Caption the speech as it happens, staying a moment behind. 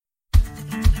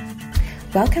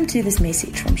Welcome to this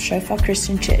message from Shofar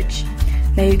Christian Church.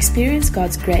 May you experience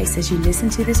God's grace as you listen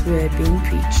to this word being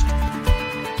preached.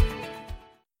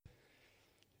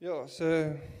 Yeah,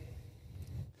 so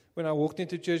when I walked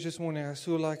into church this morning, I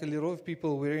saw like a lot of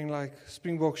people wearing like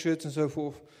Springbok shirts and so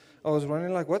forth. I was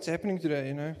wondering like, what's happening today,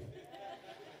 you know?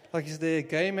 Like, is there a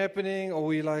game happening? Are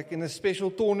we like in a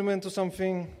special tournament or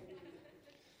something?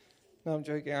 No, I'm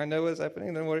joking. I know what's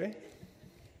happening, don't worry.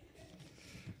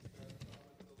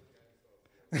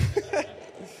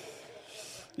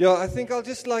 Yeah, I think I'll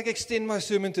just like extend my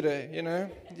sermon today, you know,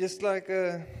 just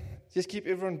keep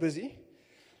everyone busy.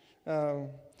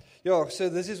 So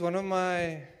this is one of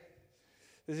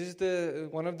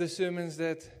the sermons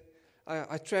that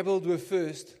I traveled with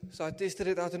first. So I tested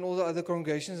it out in all the other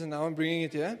congregations, and now I'm bringing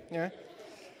it here. Yeah.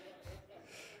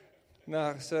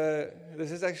 Now, so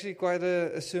this is actually quite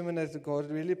a sermon that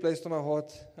God really placed on my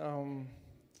heart.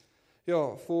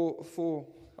 For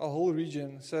our whole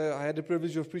region. So I had the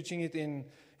privilege of preaching it in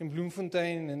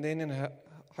Bloemfontein and then in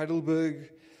Heidelberg.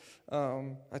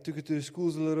 I took it to the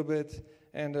schools a little bit.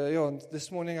 And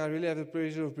this morning I really have the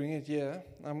pleasure of bringing it here.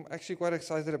 I'm actually quite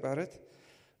excited about it.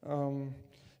 I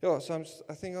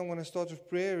think I'm going to start with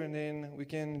prayer and then we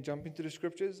can jump into the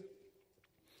scriptures.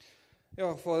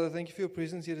 Father, thank you for your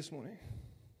presence here this morning.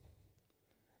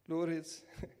 Lord, it's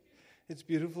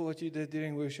beautiful what you did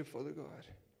during worship, Father God.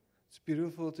 It's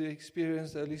beautiful to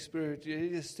experience the Holy Spirit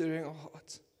really stirring our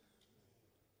hearts.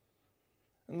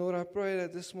 And Lord, I pray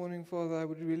that this morning, Father, I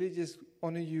would really just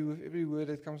honor you with every word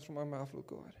that comes from my mouth, Lord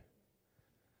God.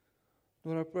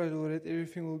 Lord, I pray, Lord, that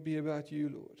everything will be about you,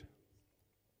 Lord.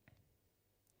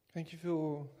 Thank you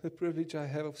for the privilege I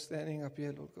have of standing up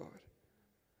here, Lord God.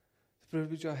 The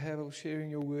privilege I have of sharing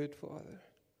your word, Father.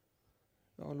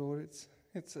 Oh, Lord,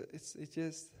 it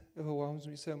just overwhelms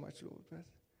me so much, Lord, but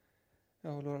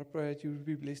oh, Lord, I pray that you would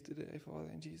be blessed today, Father,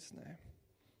 in Jesus' name.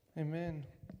 Amen.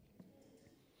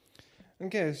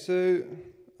 Okay, so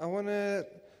I want to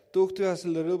talk to us a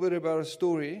little bit about a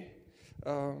story.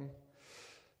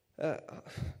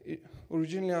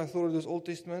 Originally, I thought it was Old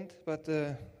Testament, but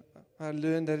I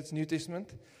learned that it's New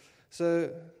Testament.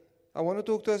 So I want to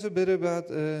talk to us a bit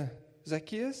about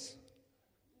Zacchaeus.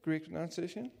 Correct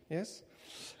pronunciation? Yes?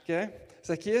 Okay,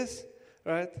 Zacchaeus,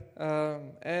 right?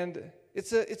 And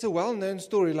it's a well-known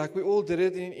story. Like we all did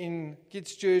it in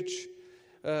kids' church.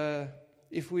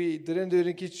 If we didn't do it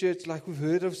in kids' church, like we've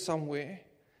heard of somewhere,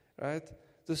 right?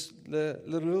 The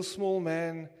little small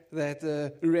man that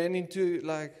ran into,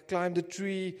 climbed a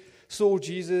tree, saw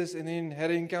Jesus, and then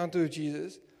had an encounter with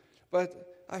Jesus.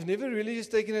 But I've never really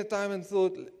just taken the time and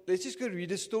thought, let's just go read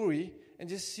the story and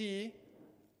just see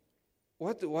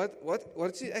what's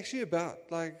it actually about.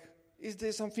 Like, is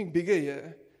there something bigger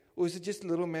here? Or is it just a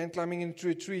little man climbing into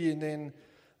a tree and then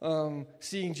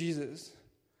seeing Jesus?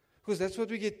 Because that's what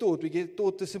we get taught. We get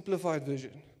taught the simplified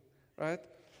version, right?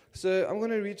 So I'm going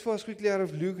to read for us quickly out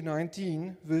of Luke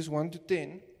 19, verse 1 to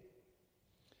 10.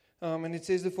 And it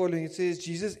says the following. It says,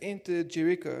 Jesus entered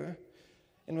Jericho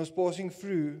and was passing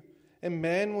through. A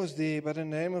man was there by the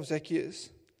name of Zacchaeus.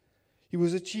 He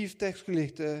was a chief tax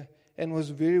collector and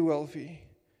was very wealthy.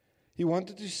 He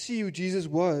wanted to see who Jesus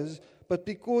was, but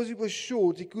because he was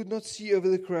short, he could not see over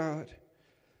the crowd.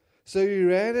 So he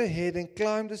ran ahead and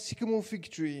climbed a sycamore fig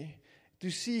tree to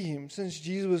see him, since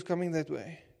Jesus was coming that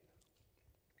way.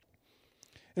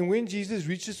 And when Jesus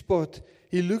reached the spot,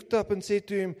 he looked up and said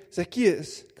to him,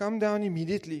 Zacchaeus, come down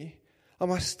immediately. I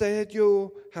must stay at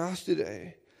your house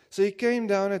today. So he came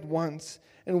down at once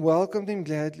and welcomed him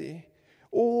gladly.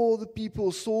 All the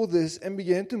people saw this and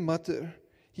began to mutter,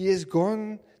 he has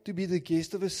gone to be the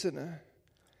guest of a sinner.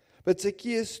 But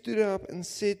Zacchaeus stood up and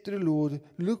said to the Lord,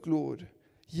 look, Lord,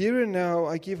 here and now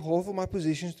I give half of my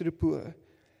possessions to the poor.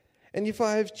 And if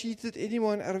I have cheated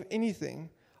anyone out of anything,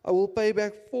 I will pay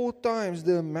back 4 times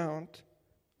the amount.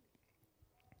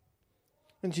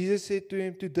 And Jesus said to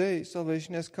him, today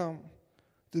salvation has come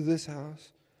to this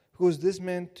house, because this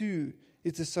man too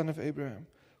is the son of Abraham.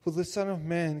 For the Son of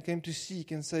Man came to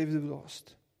seek and save the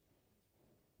lost.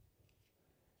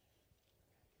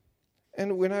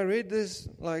 And when I read this,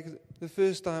 the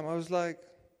first time, I was like,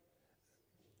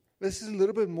 this is a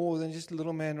little bit more than just a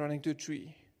little man running to a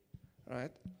tree,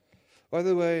 right? By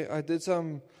the way, I did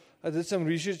some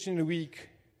research in the week.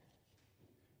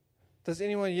 Does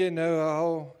anyone here know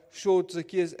how short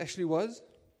Zacchaeus actually was?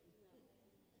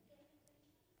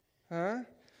 Huh?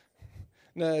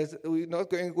 No, we're not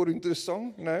going according to the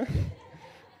song. No,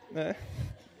 no.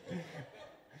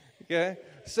 Okay,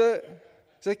 so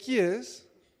Zacchaeus,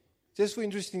 just for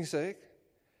interesting sake,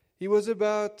 he was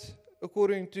about,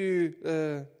 according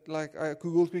to, I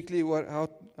googled quickly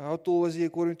how tall was he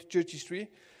according to church history,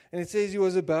 And it says he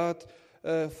was about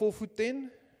 4'10",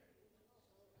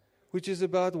 which is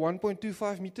about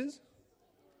 1.25 meters.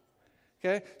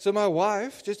 Okay, so my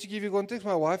wife, just to give you context,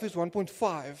 my wife is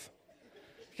 1.5.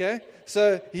 Okay,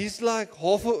 so he's like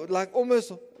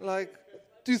almost like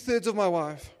 2/3 of my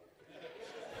wife.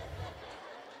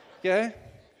 Okay,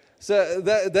 so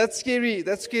that's scary.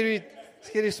 That's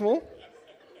scary small.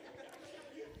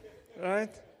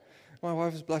 Right? My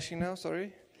wife is blushing now.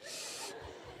 Sorry.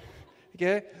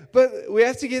 Okay, but we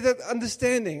have to get that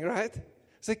understanding, right?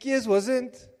 Zacchaeus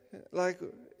wasn't like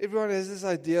everyone has this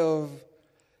idea of.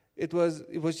 It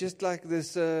was just like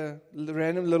this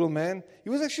random little man. He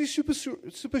was actually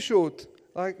super short.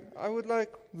 Like I would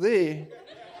like there.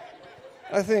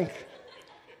 I think,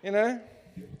 you know.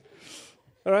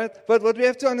 All right, but what we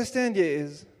have to understand here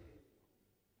is,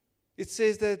 it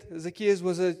says that Zacchaeus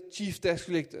was a chief tax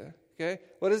collector. Okay,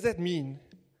 what does that mean?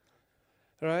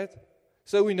 All right,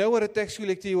 so we know what a tax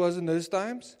collector he was in those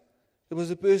times. It was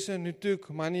a person who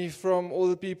took money from all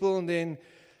the people, and then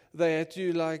they had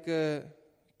to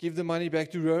give the money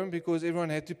back to Rome, because everyone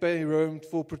had to pay Rome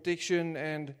for protection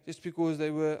and just because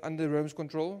they were under Rome's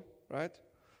control, right?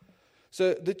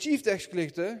 So the chief tax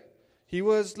collector, he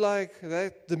was like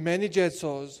that, the manager at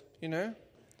SARS, you know?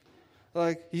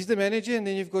 Like, he's the manager, and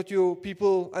then you've got your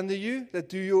people under you that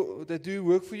do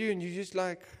work for you, and you just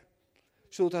like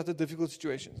sort out the difficult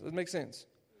situations. That makes sense.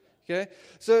 Okay?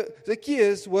 So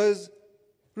Zacchaeus was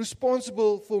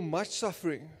responsible for much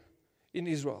suffering in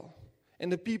Israel.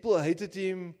 And the people hated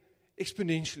him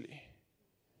exponentially.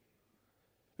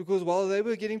 Because while they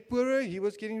were getting poorer, he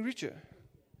was getting richer.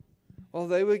 While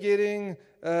they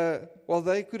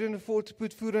couldn't afford to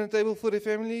put food on the table for their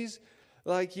families,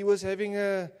 like he was having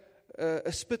a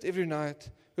spit every night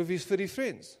with his furry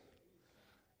friends.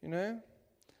 You know?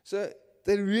 So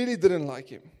they really didn't like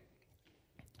him.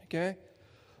 Okay?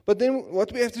 But then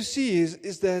what we have to see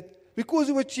is that because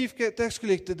he was chief tax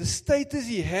collector, the status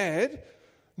he had,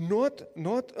 not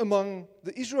among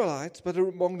the Israelites, but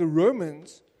among the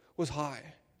Romans, was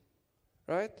high.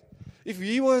 Right? If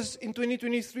he was in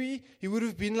 2023, he would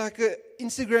have been like an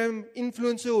Instagram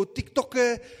influencer or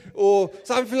TikToker or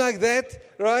something like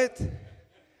that, right?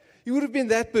 He would have been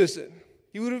that person.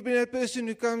 He would have been that person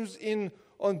who comes in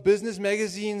on business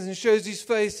magazines and shows his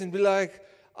face and be like,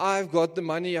 I've got the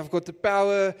money, I've got the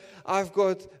power, I've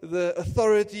got the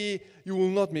authority, you will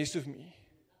not mess with me.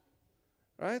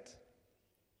 Right?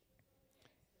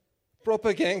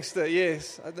 Proper gangster,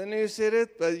 yes. I don't know who said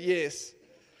it, but yes.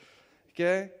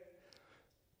 Okay?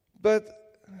 But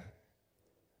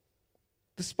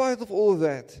despite of all of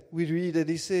that, we read that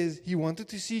he says he wanted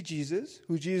to see Jesus,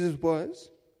 who Jesus was,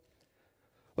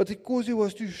 but because he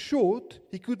was too short,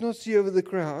 he could not see over the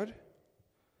crowd.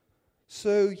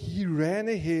 So he ran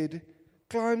ahead,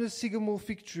 climbed a sycamore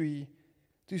fig tree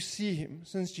to see him,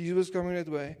 since Jesus was coming that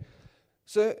way.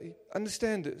 So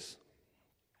understand this.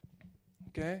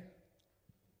 Okay?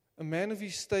 A man of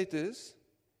his status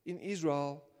in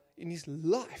Israel, in his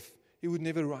life, he would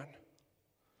never run.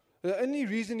 The only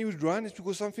reason he would run is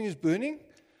because something is burning,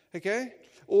 okay?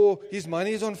 Or his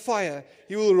money is on fire.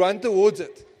 He will run towards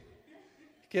it.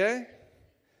 Okay?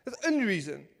 That's the only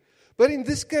reason. But in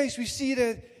this case, we see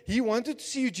that he wanted to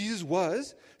see who Jesus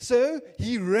was, so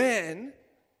he ran,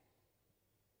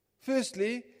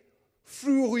 firstly,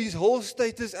 threw his whole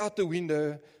status out the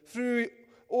window, threw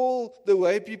all the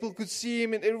way people could see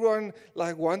him, and everyone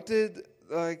wanted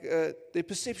their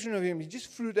perception of him. He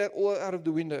just threw that all out of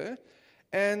the window,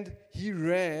 and he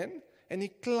ran and he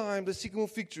climbed a sycamore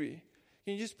fig tree.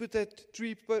 Can you just put that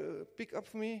tree pick up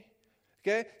for me?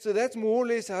 Okay, so that's more or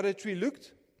less how that tree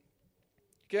looked.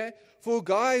 Okay, for a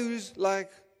guy who's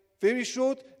very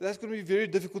short, that's going to be very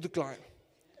difficult to climb.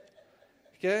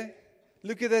 Okay,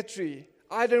 look at that tree.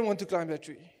 I don't want to climb that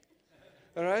tree.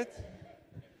 All right,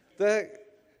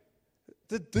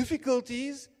 the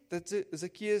difficulties that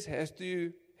Zacchaeus had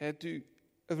to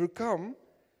overcome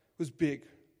was big.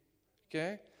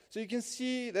 Okay, so you can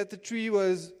see that the tree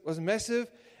was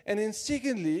massive, and then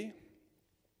secondly,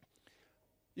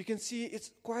 you can see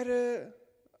it's quite a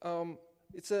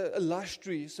lush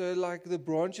tree. So the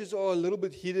branches are a little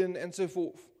bit hidden and so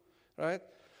forth. Right?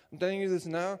 I'm telling you this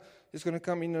now. It's going to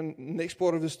come in the next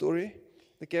part of the story.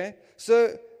 Okay,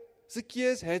 so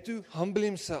Zacchaeus had to humble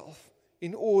himself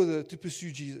in order to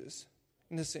pursue Jesus,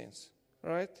 in a sense.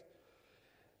 Right?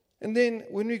 And then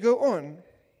when we go on,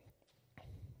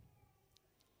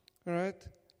 all right,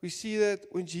 we see that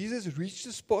when Jesus reached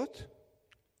the spot,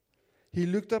 he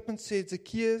looked up and said,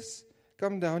 Zacchaeus,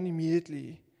 come down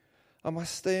immediately. I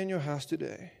must stay in your house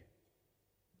today.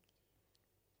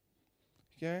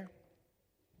 Okay?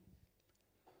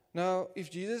 Now, if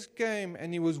Jesus came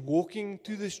and he was walking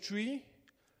to this tree,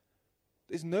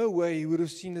 there's no way he would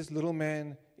have seen this little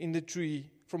man in the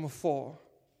tree from afar.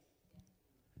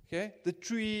 Okay? The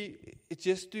tree,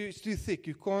 it's too thick.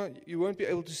 You won't be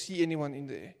able to see anyone in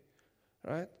there.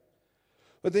 Right?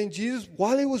 But then Jesus,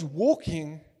 while he was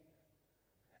walking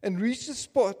and reached a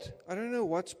spot, I don't know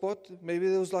what spot, maybe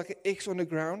there was like an X on the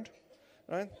ground,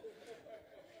 right?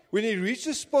 When he reached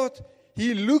the spot,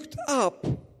 he looked up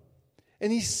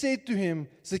and he said to him,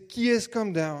 Zacchaeus,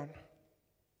 come down.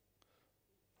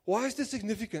 Why is this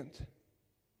significant?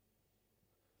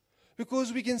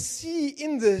 Because we can see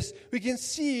in this, we can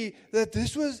see that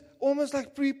this was almost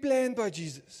like pre-planned by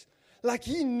Jesus. Like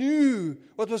he knew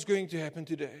what was going to happen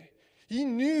today. He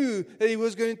knew that he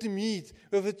was going to meet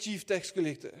with a chief tax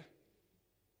collector.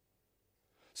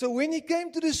 So when he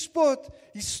came to this spot,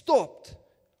 he stopped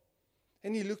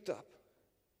and he looked up.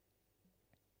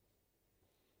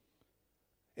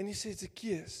 And he said,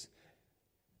 Zacchaeus.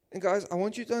 And guys, I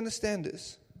want you to understand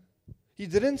this. He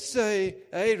didn't say,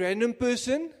 hey, random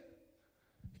person.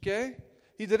 Okay?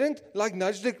 He didn't like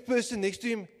nudge the person next to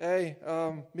him. Hey,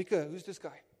 Mika, who's this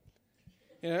guy?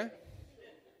 You know?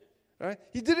 Right?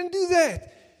 He didn't do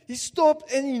that. He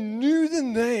stopped and he knew the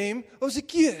name of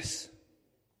Zacchaeus.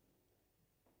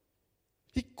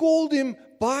 He called him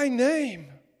by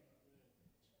name.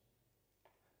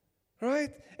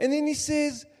 Right? And then he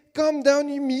says, come down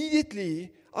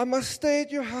immediately. I must stay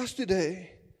at your house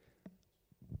today.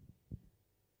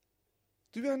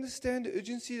 Do we understand the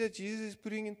urgency that Jesus is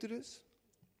putting into this?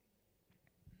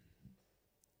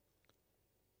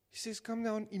 He says, come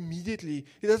down immediately.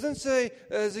 He doesn't say,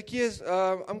 Zacchaeus,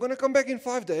 I'm going to come back in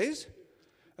 5 days.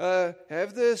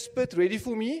 Have the spit ready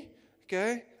for me.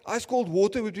 Okay? Ice cold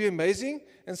water would be amazing.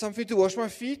 And something to wash my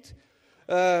feet.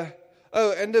 And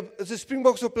the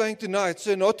Springboks are playing tonight.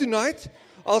 So not tonight.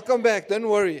 I'll come back. Don't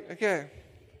worry. Okay?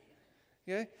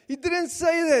 He didn't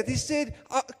say that. He said,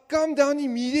 come down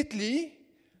immediately.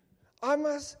 I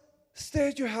must stay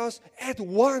at your house at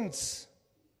once.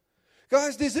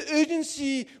 Guys, there's an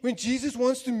urgency when Jesus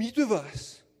wants to meet with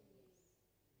us.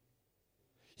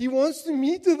 He wants to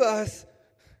meet with us.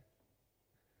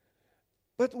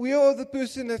 But we are the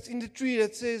person that's in the tree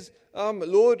that says,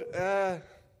 Lord, after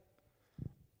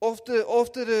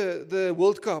the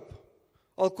World Cup,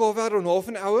 I'll carve out on half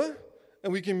an hour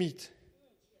and we can meet.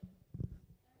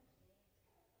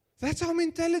 That's our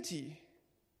mentality.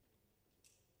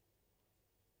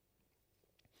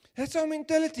 That's our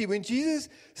mentality. When Jesus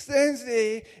stands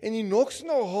there and he knocks on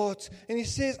our hearts and he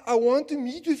says, I want to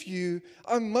meet with you.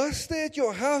 I must stay at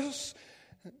your house.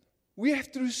 We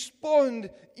have to respond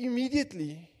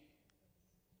immediately.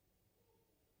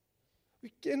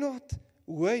 We cannot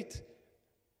wait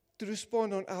to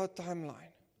respond on our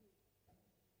timeline.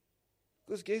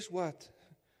 Because guess what?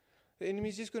 The enemy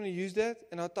is just going to use that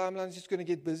and our timeline is just going to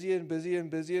get busier and busier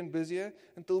and busier and busier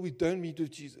until we don't meet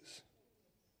with Jesus.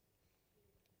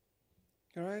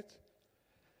 All right?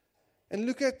 And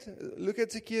look at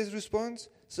Zacchaeus' response.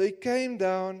 So he came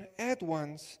down at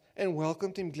once and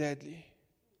welcomed him gladly.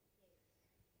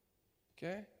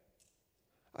 Okay?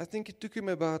 I think it took him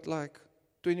about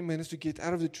 20 minutes to get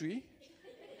out of the tree.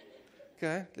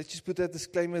 Okay? Let's just put that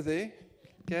disclaimer there.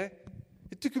 Okay?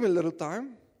 It took him a little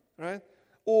time, right?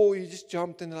 Or he just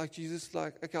jumped and Jesus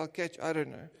okay, I'll catch, I don't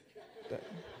know.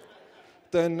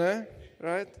 Don't know,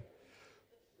 right?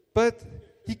 But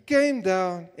he came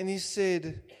down and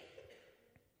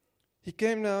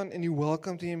he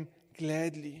welcomed him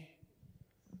gladly.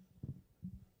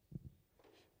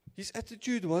 His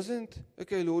attitude wasn't,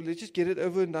 okay, Lord, let's just get it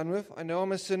over and done with. I know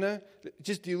I'm a sinner.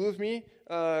 Just deal with me.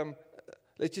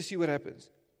 Let's just see what happens.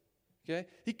 Okay?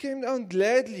 He came down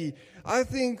gladly. I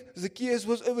think Zacchaeus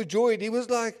was overjoyed. He was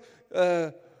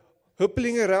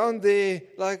hoppling around there,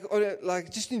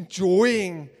 just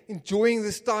enjoying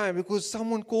this time because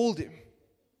someone called him.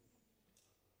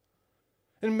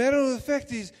 And the matter of the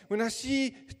fact is, when I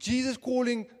see Jesus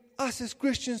calling us as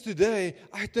Christians today,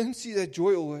 I don't see that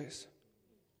joy always.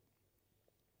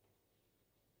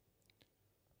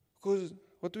 Because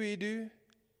what do? We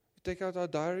take out our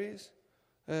diaries.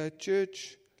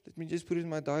 Church, let me just put it in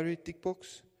my diary, tick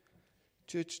box.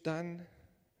 Church done.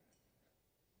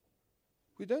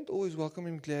 We don't always welcome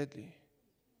him gladly.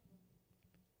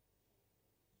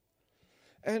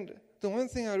 And the one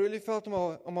thing I really felt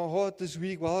on my heart this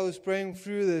week while I was praying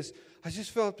through this, I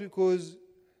just felt because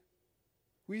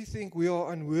we think we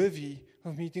are unworthy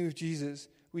of meeting with Jesus,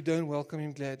 we don't welcome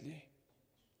him gladly.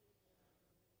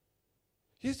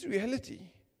 Here's the reality.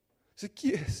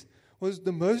 Zacchaeus was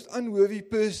the most unworthy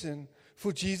person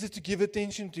for Jesus to give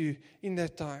attention to in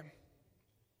that time.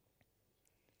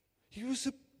 He was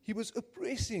He was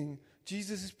oppressing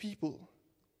Jesus' people.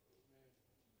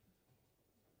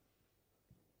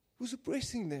 He was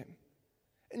oppressing them.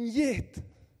 And yet,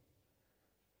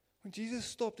 when Jesus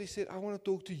stopped, he said, I want to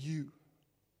talk to you.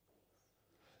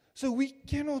 So we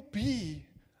cannot be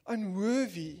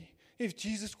unworthy if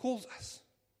Jesus calls us.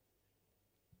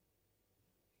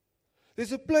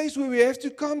 There's a place where we have to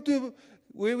come to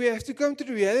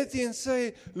the reality and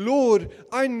say, Lord,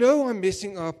 I know I'm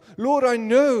messing up. Lord, I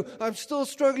know I'm still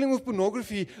struggling with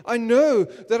pornography. I know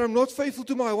that I'm not faithful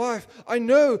to my wife. I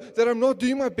know that I'm not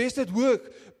doing my best at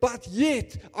work. But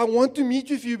yet, I want to meet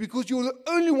with you because you're the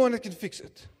only one that can fix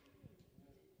it.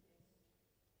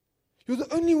 You're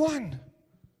the only one.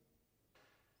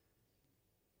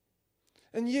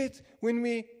 And yet, when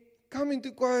we come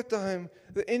into quiet time,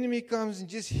 the enemy comes and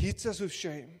just hits us with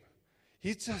shame,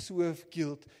 hits us with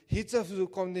guilt, hits us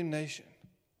with condemnation.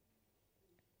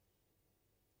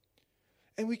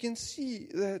 And we can see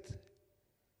that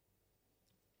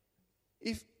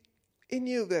if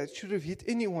any of that should have hit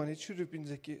anyone, it should have been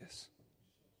Zacchaeus.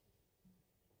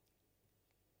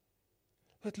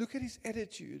 But look at his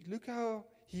attitude. Look how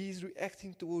he's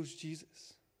reacting towards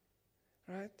Jesus.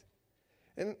 Right?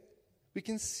 And we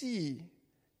can see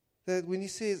that when he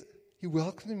says he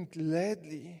welcomed him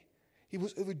gladly, he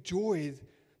was overjoyed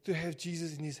to have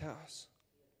Jesus in his house.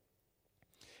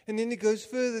 And then it goes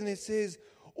further and it says,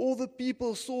 all the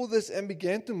people saw this and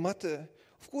began to mutter.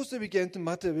 Of course they began to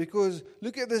mutter because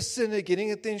look at the sinner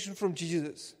getting attention from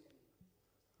Jesus.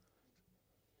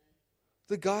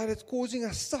 The guy that's causing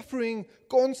us suffering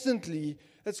constantly,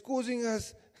 that's causing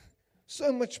us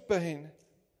so much pain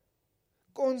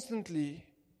constantly.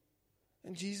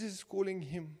 And Jesus is calling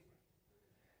him.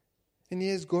 And he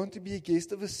has gone to be a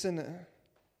guest of a sinner.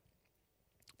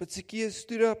 But Zacchaeus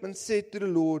stood up and said to the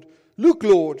Lord, look,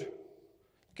 Lord.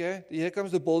 Okay, here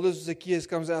comes the boldness of Zacchaeus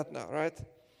comes out now, right?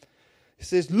 He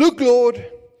says, look, Lord,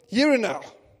 here and now.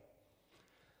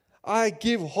 I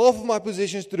give half of my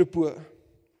possessions to the poor.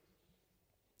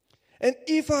 And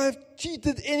if I have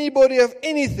cheated anybody of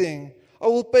anything, I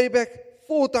will pay back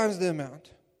 4 times the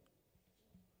amount.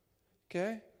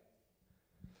 Okay?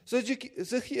 So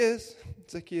Zacchaeus,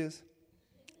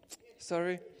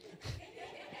 sorry.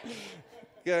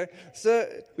 Okay, so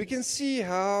we can see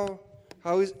how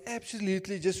he's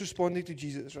absolutely just responding to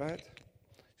Jesus, right?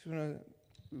 Just want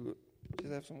to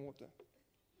just have some water.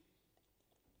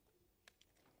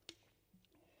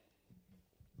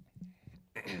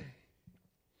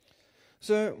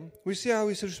 So we see how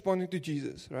he's responding to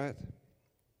Jesus, right?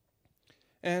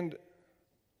 And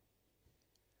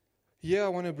here I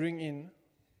want to bring in,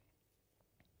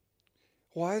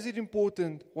 why is it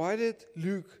important? Why did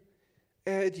Luke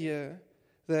add here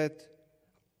that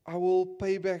I will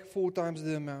pay back 4 times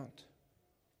the amount?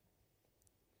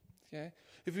 Okay.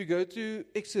 If we go to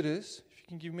Exodus, if you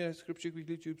can give me that scripture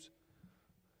quickly, Tubes.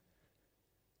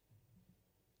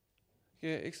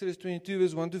 Okay, Exodus 22,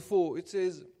 verse 1 to 4. It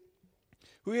says,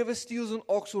 whoever steals an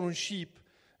ox or a sheep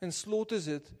and slaughters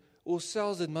it or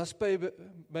sells it must pay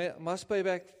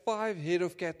back 5 head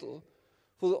of cattle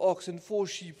for the ox and 4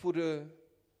 sheep for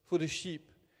the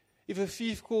sheep. If a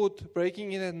thief caught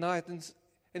breaking in at night and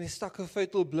is struck a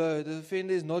fatal blow, the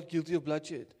offender is not guilty of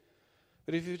bloodshed.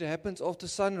 But if it happens after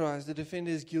sunrise, the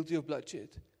offender is guilty of bloodshed.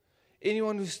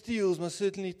 Anyone who steals must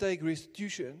certainly take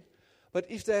restitution. But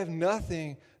if they have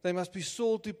nothing, they must be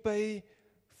sold to pay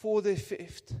for their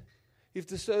theft. If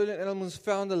the stolen animal is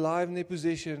found alive in their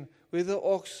possession, whether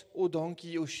ox or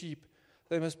donkey or sheep,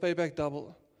 they must pay back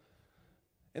double.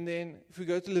 And then if we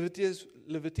go to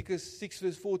Leviticus 6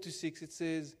 verse 4 to 6, it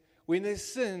says, when they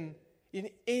sin in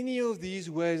any of these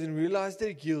ways and realize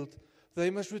their guilt, they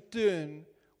must return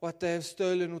what they have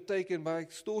stolen or taken by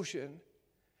extortion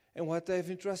and what they have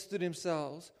entrusted to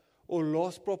themselves or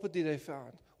lost property they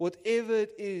found. Whatever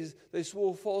it is they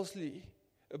swore falsely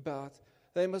about,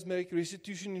 they must make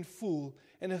restitution in full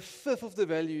and 1/5 of the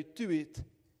value to it.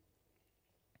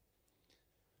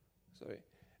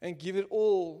 And give it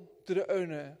all to the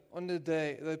owner on the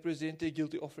day they present their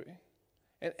guilty offering.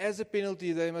 And as a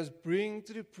penalty, they must bring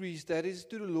to the priest, that is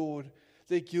to the Lord,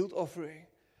 their guilt offering,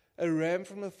 a ram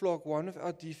from the flock, one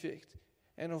without defect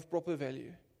and of proper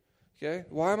value. Okay,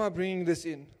 why am I bringing this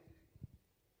in?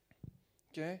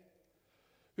 Okay,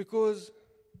 because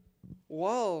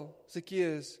while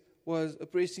Zacchaeus was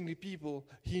oppressing the people,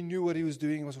 he knew what he was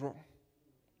doing was wrong.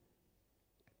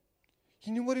 He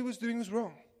knew what he was doing was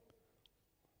wrong.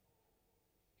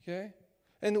 Okay?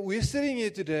 And we're sitting here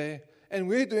today, and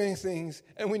we're doing things,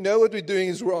 and we know what we're doing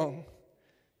is wrong.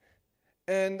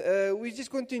 And we're just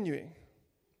continuing.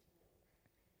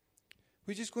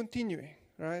 We're just continuing,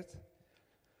 right?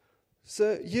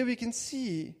 So here we can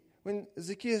see when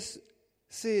Zacchaeus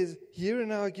says, here and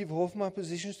now I give half my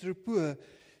possessions to the poor,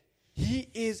 he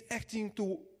is acting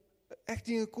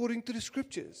according to the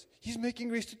scriptures. He's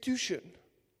making restitution.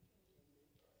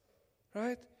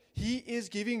 Right? He is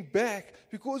giving back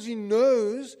because he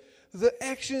knows the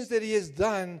actions that he has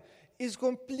done is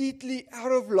completely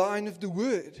out of line with the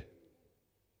word.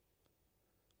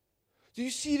 Do you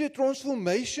see the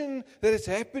transformation that is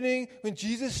happening when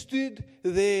Jesus stood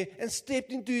there and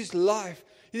stepped into his life?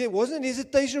 There wasn't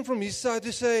hesitation from his side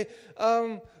to say,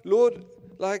 Lord,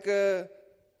 I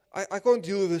can't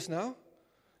deal with this now.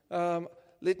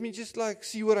 Let me just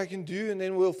see what I can do, and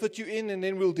then we'll fit you in, and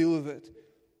then we'll deal with it.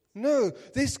 No,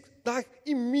 there's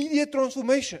immediate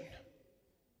transformation.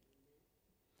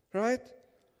 Right?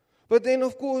 But then,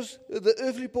 of course, the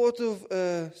earthly part of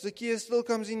Zacchaeus still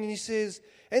comes in and he says,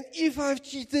 and if I've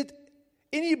cheated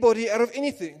anybody out of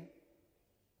anything,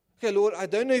 okay, Lord, I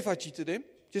don't know if I cheated them.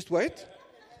 Just wait.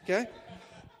 Okay?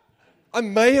 I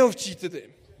may have cheated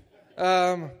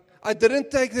them. I didn't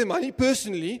take the money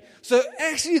personally, so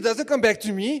actually it doesn't come back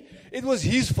to me. It was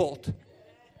his fault.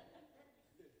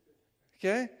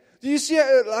 Okay? Do you see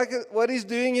what he's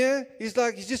doing here? He's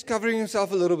just covering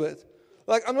himself a little bit.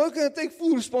 I'm not going to take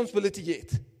full responsibility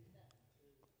yet.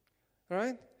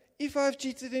 Right? If I've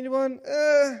cheated anyone,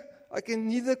 I can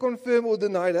neither confirm or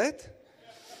deny that.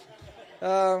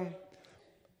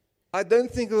 I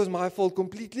don't think it was my fault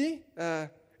completely.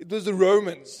 It was the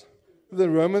Romans. The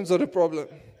Romans are the problem.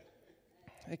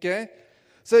 Okay?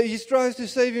 So he tries to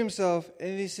save himself,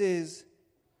 and he says,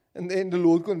 and then the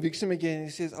Lord convicts him again. He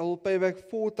says, I will pay back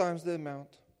 4 times the amount.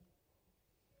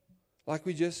 Like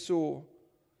we just saw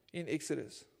in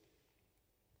Exodus.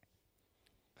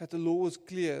 That the law was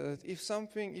clear that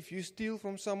if you steal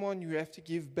from someone, you have to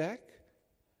give back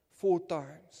 4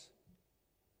 times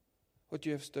what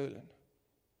you have stolen.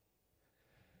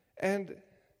 And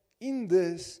in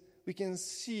this, we can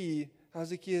see how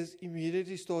Zacchaeus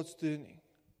immediately starts turning.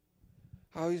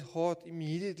 How his heart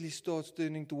immediately starts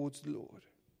turning towards the Lord.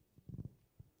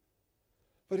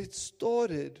 But it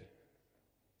started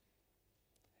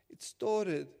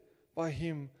by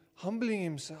him humbling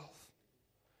himself,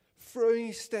 throwing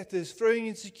his status, throwing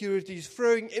insecurities,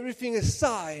 throwing everything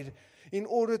aside in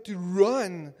order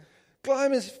to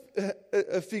climb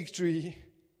a fig tree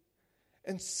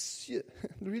and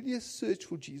really search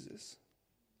for Jesus.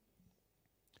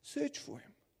 Search for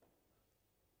him.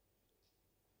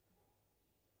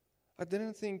 I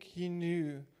didn't think he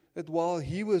knew that while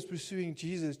he was pursuing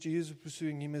Jesus, Jesus was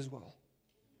pursuing him as well.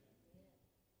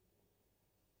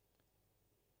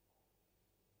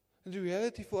 And the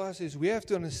reality for us is we have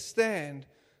to understand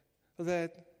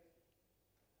that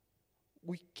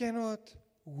we cannot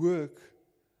work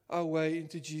our way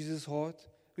into Jesus' heart.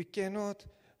 We cannot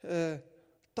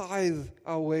tithe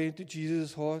our way into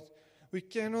Jesus' heart. We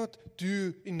cannot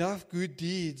do enough good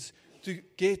deeds to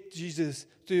get Jesus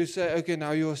to say, okay,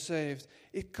 now you're saved.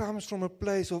 It comes from a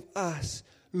place of us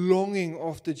longing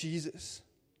after Jesus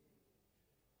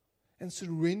and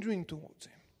surrendering towards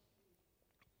him.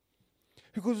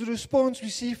 Because the response we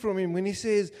see from him when he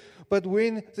says, but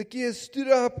when Zacchaeus stood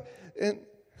up and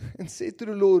said to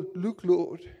the Lord, look,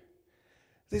 Lord,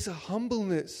 there's a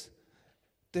humbleness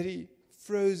that he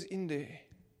throws in there.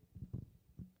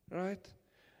 Right?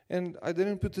 And I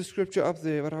didn't put the scripture up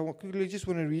there, but I just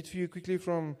want to read for you quickly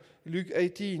from Luke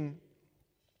 18.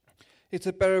 It's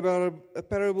a parable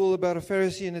about a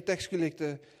Pharisee and a tax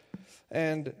collector.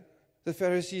 And the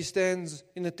Pharisee stands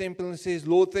in the temple and says,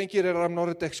 Lord, thank you that I'm not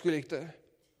a tax collector.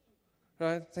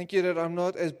 Right? Thank you that I'm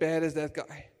not as bad as that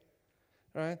guy.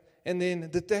 Right? And then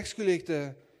the tax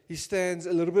collector, he stands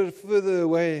a little bit further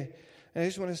away. And I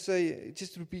just want to say,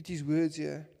 just repeat these words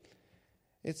here.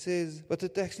 It says, but the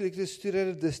tax collector stood at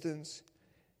a distance.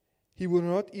 He would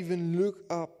not even look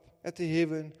up at the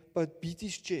heaven, but beat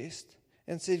his chest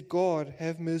and said, God,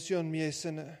 have mercy on me, a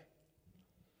sinner.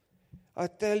 I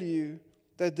tell you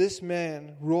that this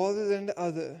man, rather than the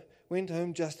other, went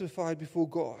home justified before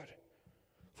God.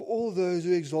 For all those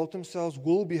who exalt themselves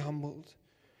will be humbled,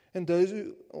 and those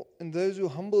who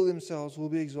humble themselves will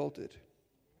be exalted.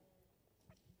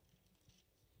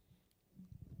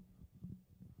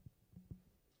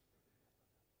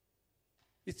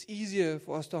 It's easier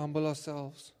for us to humble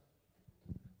ourselves.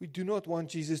 We do not want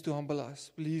Jesus to humble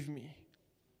us, believe me.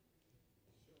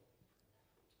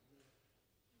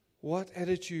 What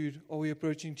attitude are we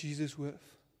approaching Jesus with?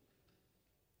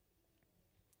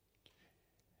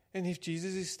 And if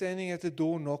Jesus is standing at the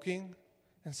door knocking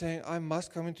and saying, I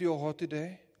must come into your heart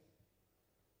today,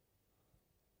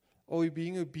 are we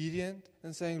being obedient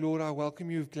and saying, Lord, I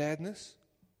welcome you with gladness?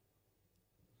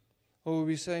 Or we'll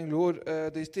be saying, Lord,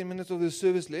 there's 10 minutes of the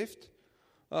service left.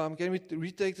 Can we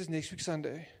retake this next week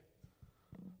Sunday?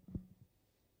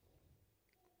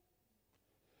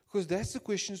 Because that's the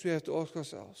questions we have to ask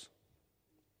ourselves.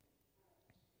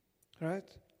 Right?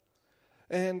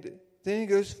 And then it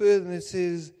goes further and it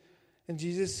says, and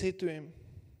Jesus said to him,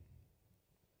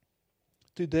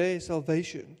 today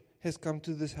salvation has come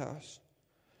to this house,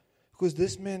 because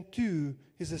this man too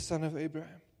is a son of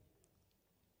Abraham.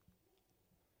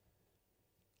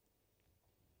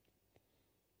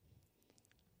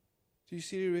 Do you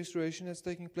see the restoration that's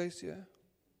taking place here?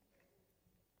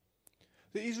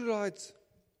 The Israelites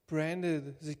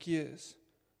branded Zacchaeus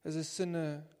as a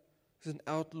sinner, as an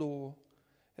outlaw,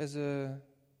 as a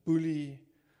bully.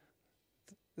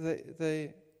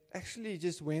 They actually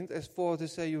just went as far to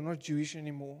say, you're not Jewish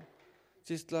anymore,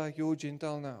 just like you're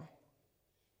Gentile now.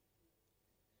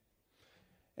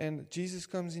 And Jesus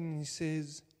comes in and he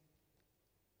says,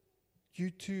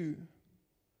 you too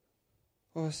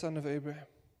are a son of Abraham.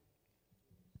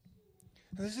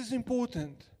 And this is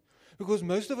important, because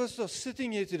most of us are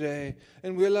sitting here today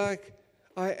and we're like,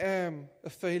 I am a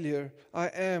failure, I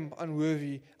am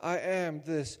unworthy, I am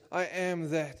this, I am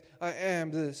that, I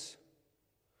am this.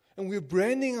 And we're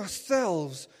branding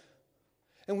ourselves,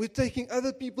 and we're taking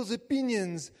other people's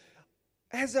opinions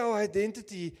as our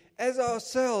identity, as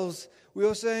ourselves. We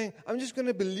are saying, I'm just going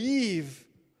to believe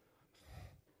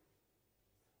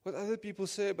what other people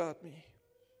say about me.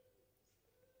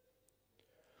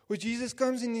 Where Jesus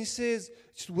comes in and he says,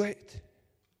 just wait.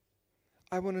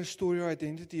 I want to restore your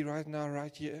identity right now,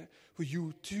 right here. For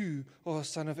you too are a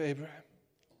son of Abraham.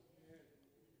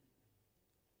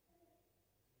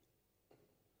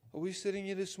 Are we sitting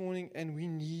here this morning and we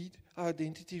need our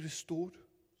identity restored?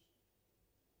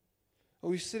 Are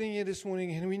we sitting here this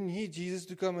morning and we need Jesus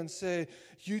to come and say,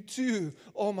 you too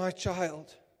are my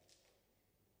child?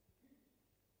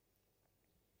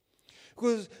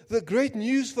 Because the great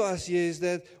news for us here is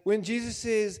that when Jesus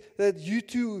says that you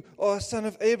too are a son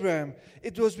of Abraham,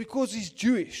 it was because he's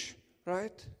Jewish,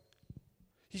 right?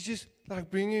 He's just like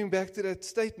bringing him back to that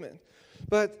statement.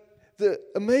 But the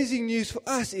amazing news for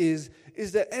us is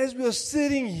that as we are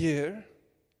sitting here,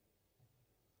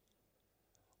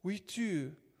 we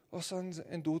too are sons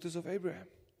and daughters of Abraham.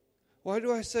 Why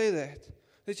do I say that?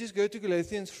 Let's just go to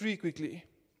Galatians 3 quickly.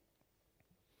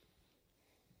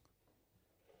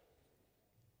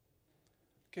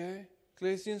 Okay,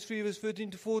 Galatians 3 verse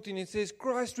 13 to 14, it says,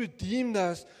 Christ redeemed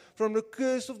us from the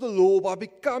curse of the law by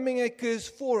becoming a curse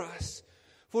for us.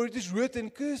 For it is written,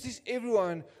 cursed is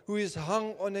everyone who is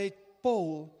hung on a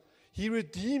pole. He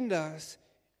redeemed us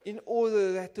in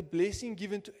order that the blessing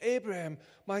given to Abraham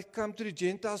might come to the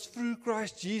Gentiles through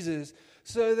Christ Jesus,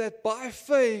 so that by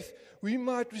faith we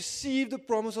might receive the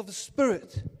promise of the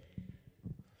Spirit.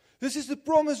 This is the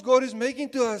promise God is making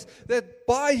to us, that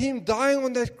by Him dying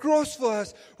on that cross for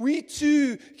us, we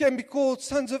too can be called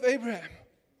sons of Abraham.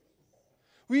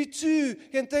 We too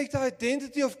can take the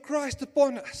identity of Christ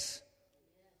upon us.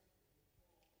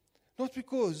 Not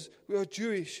because we are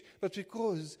Jewish, but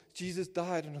because Jesus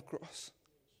died on the cross.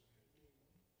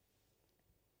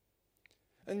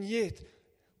 And yet,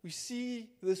 we see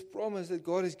this promise that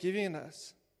God is giving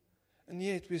us. And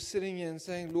yet, we're sitting here and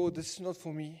saying, Lord, this is not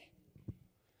for me.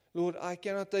 Lord, I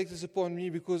cannot take this upon me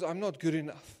because I'm not good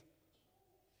enough.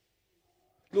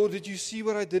 Lord, did you see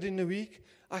what I did in the week?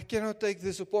 I cannot take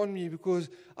this upon me because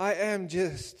I am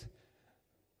just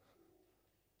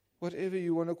whatever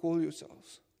you want to call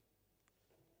yourselves.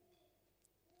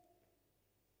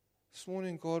 This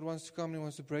morning, God wants to come and He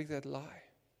wants to break that lie.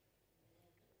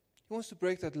 He wants to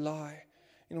break that lie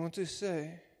and He wants to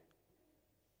say,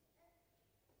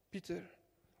 Peter,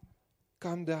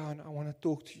 come down. I want to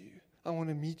talk to you. I want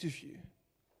to meet with you.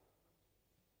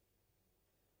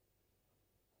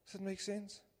 Does that make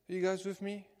sense? Are you guys with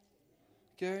me?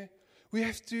 Okay? We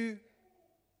have to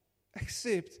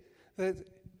accept that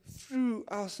through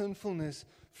our sinfulness,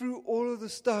 through all of the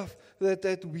stuff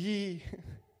that we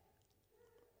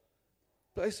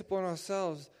place upon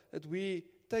ourselves, that we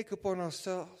take upon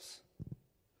ourselves,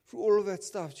 through all of that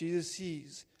stuff, Jesus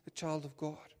sees a child of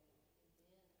God.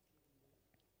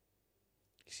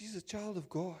 He sees a child of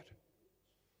God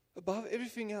above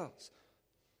everything else.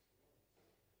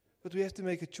 But we have to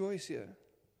make a choice here.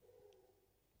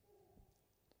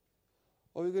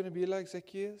 Are we going to be like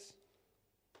Zacchaeus?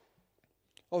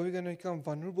 Are we going to become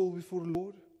vulnerable before the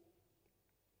Lord?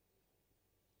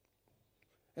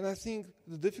 And I think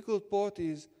the difficult part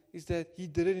is that he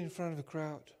did it in front of a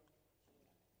crowd.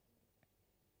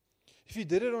 If he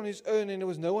did it on his own and there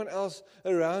was no one else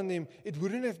around him, it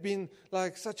wouldn't have been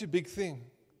like such a big thing.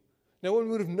 No one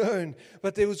would have known,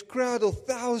 but there was a crowd of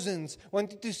thousands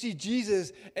wanting to see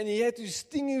Jesus, and he had to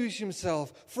distinguish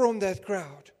himself from that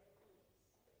crowd.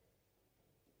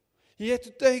 He had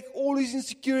to take all his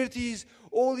insecurities,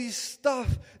 all his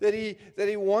stuff that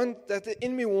the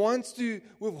enemy wants to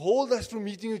withhold us from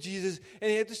meeting with Jesus,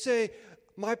 and he had to say,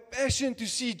 my passion to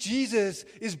see Jesus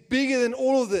is bigger than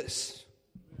all of this.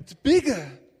 It's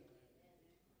bigger.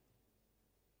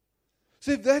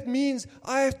 So if that means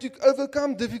I have to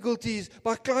overcome difficulties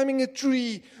by climbing a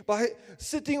tree, by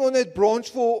sitting on that branch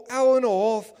for an hour and a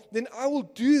half, then I will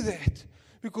do that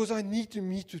because I need to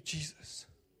meet with Jesus.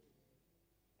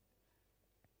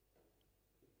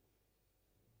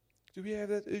 Do we have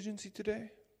that urgency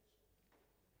today?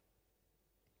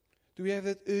 Do we have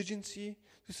that urgency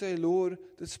to say, Lord,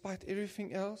 despite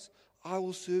everything else, I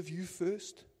will serve you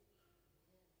first?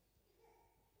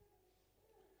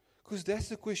 Because that's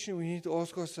the question we need to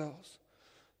ask ourselves.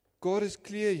 God is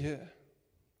clear here.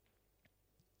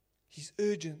 He's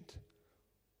urgent,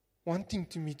 wanting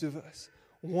to meet with us,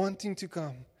 wanting to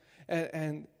come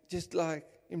and just like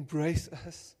embrace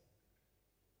us.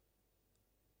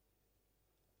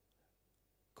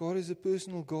 God is a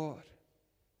personal God.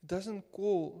 He doesn't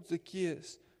call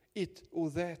Zacchaeus it or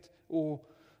that or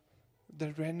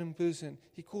that random person.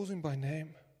 He calls him by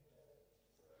name.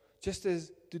 Just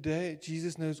as today,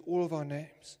 Jesus knows all of our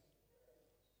names.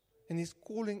 And he's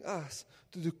calling us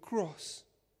to the cross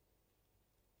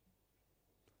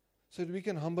so that we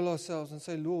can humble ourselves and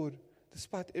say, Lord,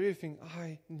 despite everything,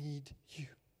 I need you.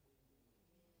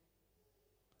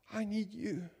 I need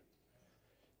you.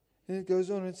 And it goes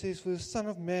on and says, for the Son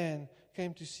of Man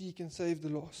came to seek and save the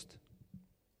lost.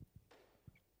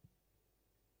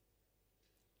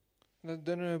 And I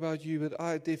don't know about you, but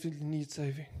I definitely need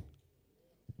saving.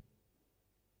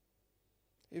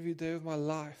 Every day of my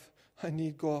life, I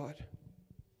need God.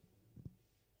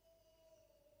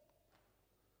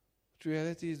 The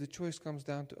reality is the choice comes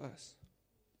down to us.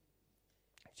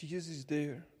 Jesus is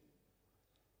there.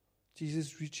 Jesus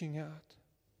is reaching out.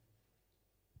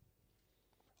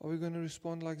 Are we going to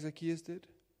respond like Zacchaeus did?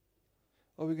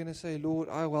 Are we going to say, Lord,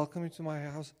 I welcome you to my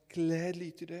house gladly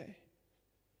today?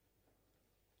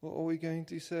 Or are we going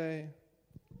to say,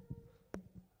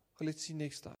 well, let's see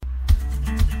next time?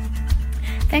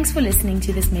 Thanks for listening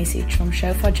to this message from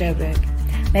Shofar Joburg.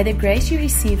 May the grace you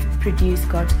receive produce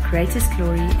God's greatest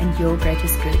glory and your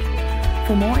greatest good.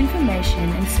 For more information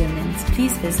and sermons,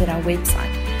 please visit our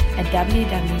website at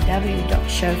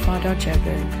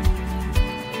www.shofar.joburg.